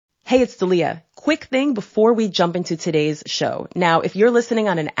Hey, it's Dalia. Quick thing before we jump into today's show. Now, if you're listening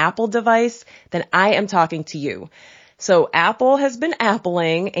on an Apple device, then I am talking to you. So Apple has been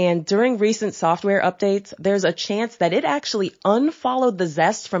appling, and during recent software updates, there's a chance that it actually unfollowed the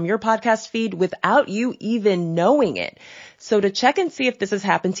Zest from your podcast feed without you even knowing it. So to check and see if this has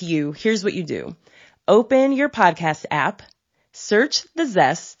happened to you, here's what you do. Open your podcast app, search the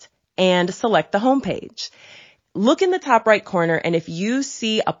Zest, and select the homepage. Look in the top right corner, and if you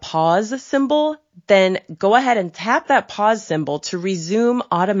see a pause symbol, then go ahead and tap that pause symbol to resume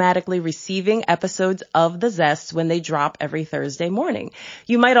automatically receiving episodes of the Zest when they drop every Thursday morning.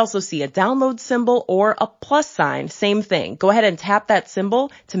 You might also see a download symbol or a plus sign, same thing. Go ahead and tap that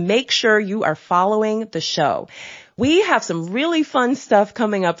symbol to make sure you are following the show. We have some really fun stuff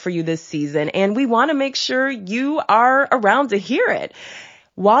coming up for you this season, and we want to make sure you are around to hear it.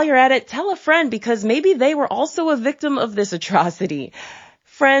 While you're at it, tell a friend because maybe they were also a victim of this atrocity.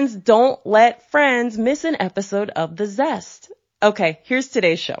 Friends, don't let friends miss an episode of The Zest. Okay, here's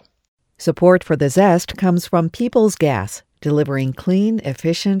today's show. Support for The Zest comes from Peoples Gas, delivering clean,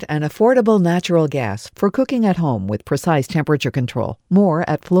 efficient, and affordable natural gas for cooking at home with precise temperature control. More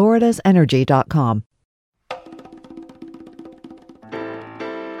at floridasenergy.com.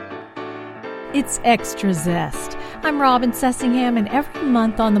 It's Extra Zest. I'm Robin Sessingham, and every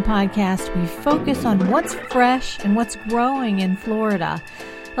month on the podcast, we focus on what's fresh and what's growing in Florida.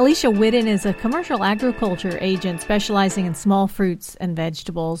 Alicia Whitten is a commercial agriculture agent specializing in small fruits and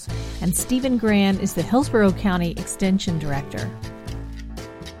vegetables, and Stephen Grand is the Hillsborough County Extension Director.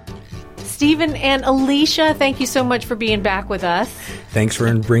 Stephen and Alicia, thank you so much for being back with us. Thanks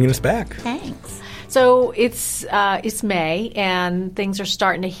for bringing us back. Thanks. So it's May, and things are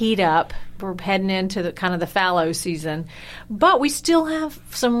starting to heat up. We're heading into the kind of the fallow season, but we still have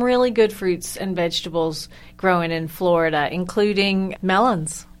some really good fruits and vegetables growing in Florida, including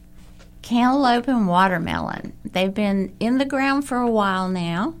melons. Cantaloupe and watermelon. They've been in the ground for a while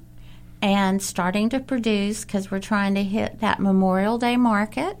now and starting to produce because we're trying to hit that Memorial Day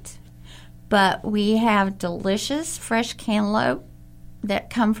market. But we have delicious fresh cantaloupe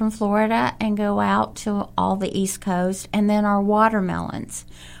that come from Florida and go out to all the East Coast, and then our watermelons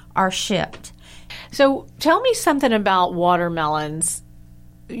are shipped. So tell me something about watermelons.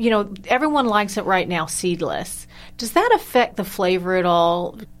 You know, everyone likes it right now seedless. Does that affect the flavor at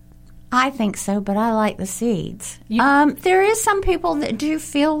all? I think so, but I like the seeds. There is some people that do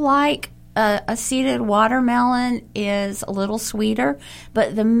feel like a seeded watermelon is a little sweeter,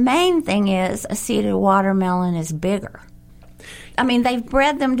 but the main thing is a seeded watermelon is bigger. I mean, they've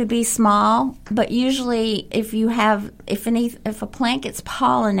bred them to be small, but usually if a plant gets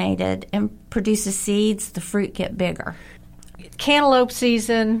pollinated and produces seeds, the fruit get bigger. Cantaloupe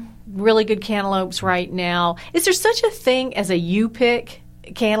season, really good cantaloupes right now. Is there such a thing as a U-pick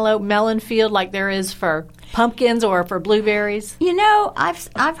cantaloupe melon field like there is for pumpkins or for blueberries? You know,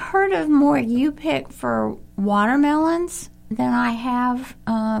 I've heard of more U-pick for watermelons than I have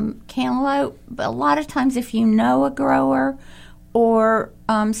cantaloupe, but a lot of times if you know a grower or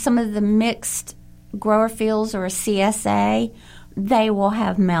some of the mixed grower fields or a CSA, they will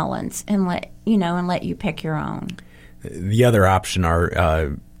have melons and let you pick your own. The other option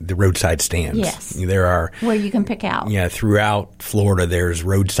are the roadside stands. Yes, there are where you can pick out. Yeah, throughout Florida, there's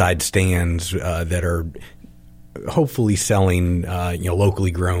roadside stands that are hopefully selling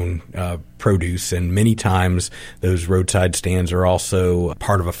locally grown produce, and many times those roadside stands are also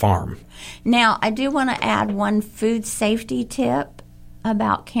part of a farm. Now, I do want to add one food safety tip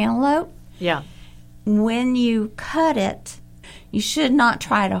about cantaloupe. Yeah. When you cut it, you should not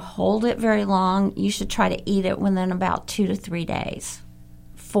try to hold it very long. You should try to eat it within about 2 to 3 days,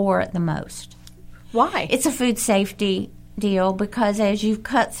 4 at the most. Why? It's a food safety deal because as you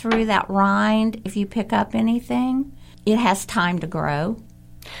cut through that rind, if you pick up anything, it has time to grow.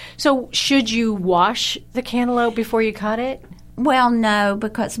 So should you wash the cantaloupe before you cut it? Well, no,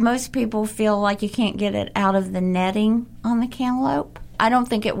 because most people feel like you can't get it out of the netting on the cantaloupe. I don't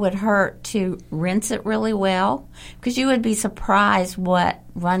think it would hurt to rinse it really well because you would be surprised what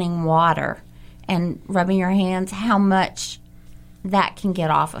running water and rubbing your hands, how much that can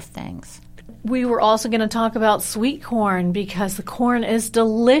get off of things. We were also going to talk about sweet corn because the corn is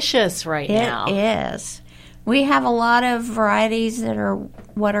delicious right now. It is. We have a lot of varieties that are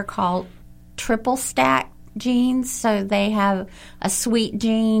what are called triple stack genes. So they have a sweet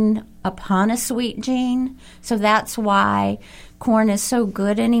gene upon a sweet gene. So that's why corn is so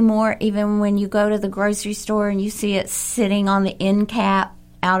good anymore. Even when you go to the grocery store and you see it sitting on the end cap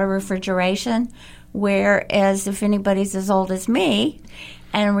out of refrigeration. Whereas if anybody's as old as me,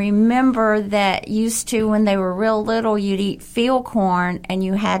 And remember that used to, when they were real little, you'd eat field corn and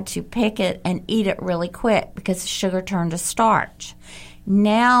you had to pick it and eat it really quick because the sugar turned to starch.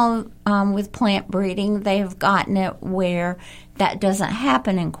 Now, with plant breeding, they've gotten it where that doesn't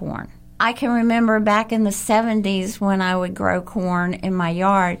happen in corn. I can remember back in the 70s when I would grow corn in my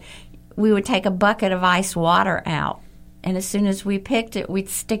yard, we would take a bucket of ice water out. And as soon as we picked it, we'd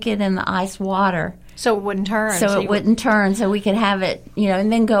stick it in the ice water. So it wouldn't turn. So it wouldn't turn, so we could have it,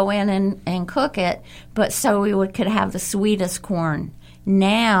 and then go in and cook it. But so we could have the sweetest corn.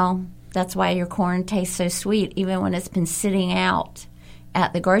 Now, that's why your corn tastes so sweet, even when it's been sitting out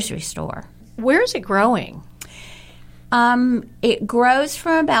at the grocery store. Where is it growing? It grows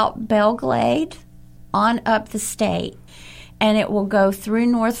from about Belglade on up the state. And it will go through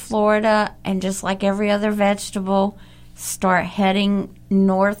North Florida, and just like every other vegetable, start heading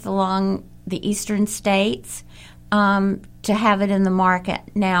north along the eastern states to have it in the market.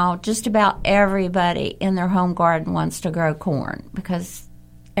 Now, just about everybody in their home garden wants to grow corn because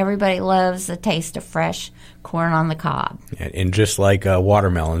everybody loves the taste of fresh corn on the cob. And just like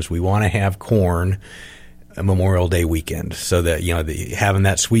watermelons, we want to have corn Memorial Day weekend, so that having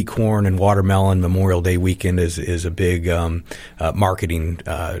that sweet corn and watermelon Memorial Day weekend is a big marketing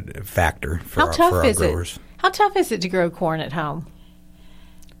factor for our growers. How tough is it to grow corn at home?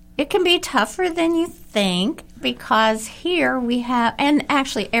 It can be tougher than you think because here we have, and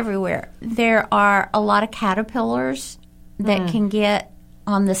actually everywhere, there are a lot of caterpillars that can get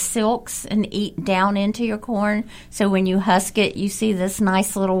on the silks and eat down into your corn. So when you husk it, you see this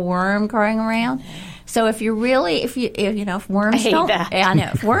nice little worm growing around. So if worms if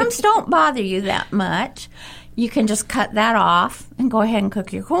worms don't bother you that much, you can just cut that off and go ahead and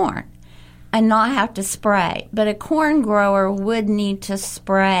cook your corn and not have to spray. But a corn grower would need to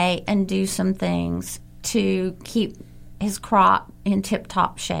spray and do some things to keep his crop in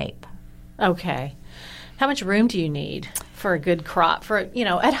tip-top shape. Okay. How much room do you need for a good crop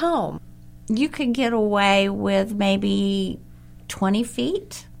at home? You could get away with maybe 20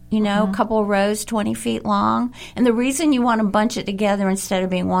 feet. A couple of rows 20 feet long. And the reason you want to bunch it together instead of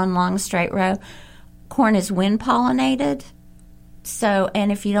being one long straight row, corn is wind pollinated. So,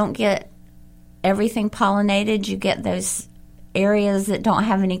 and if you don't get everything pollinated, you get those areas that don't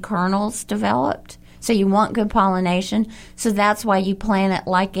have any kernels developed. So you want good pollination. So that's why you plant it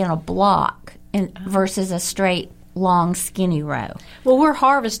like in a block versus a straight, long, skinny row. Well, we're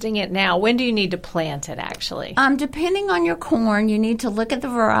harvesting it now. When do you need to plant it, actually? Depending on your corn, you need to look at the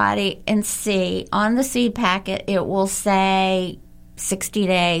variety and see. On the seed packet, it will say 60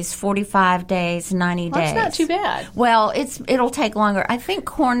 days, 45 days, 90 days. That's not too bad. Well, it'll take longer. I think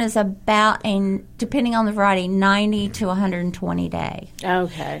corn is about, depending on the variety, 90 to 120 days.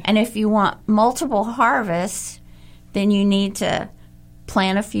 Okay. And if you want multiple harvests, then you need to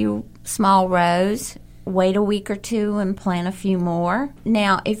plant a few small rows, wait a week or two and plant a few more.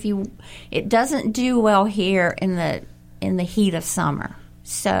 Now, it doesn't do well here in the heat of summer.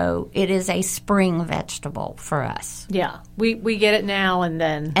 So it is a spring vegetable for us. Yeah, we get it now and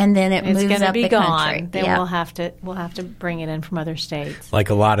then it moves it's up be the gone. country. Then yep. we'll have to bring it in from other states. Like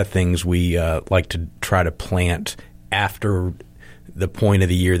a lot of things, we like to try to plant after the point of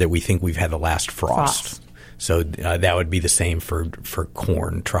the year that we think we've had the last frost. So that would be the same for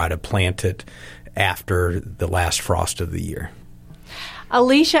corn. Try to plant it after the last frost of the year.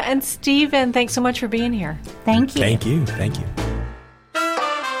 Alicia and Stephen, thanks so much for being here. Thank you. Thank you. Thank you.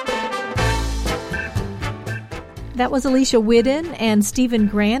 That was Alicia Whiddon and Stephen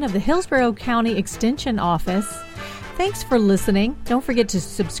Grant of the Hillsborough County Extension Office. Thanks for listening. Don't forget to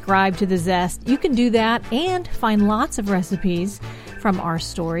subscribe to The Zest. You can do that and find lots of recipes from our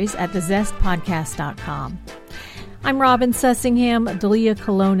stories at thezestpodcast.com. I'm Robin Sussingham. Dalia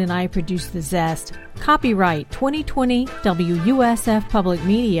Colon and I produce The Zest. Copyright 2020 WUSF Public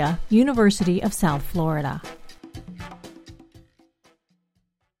Media, University of South Florida.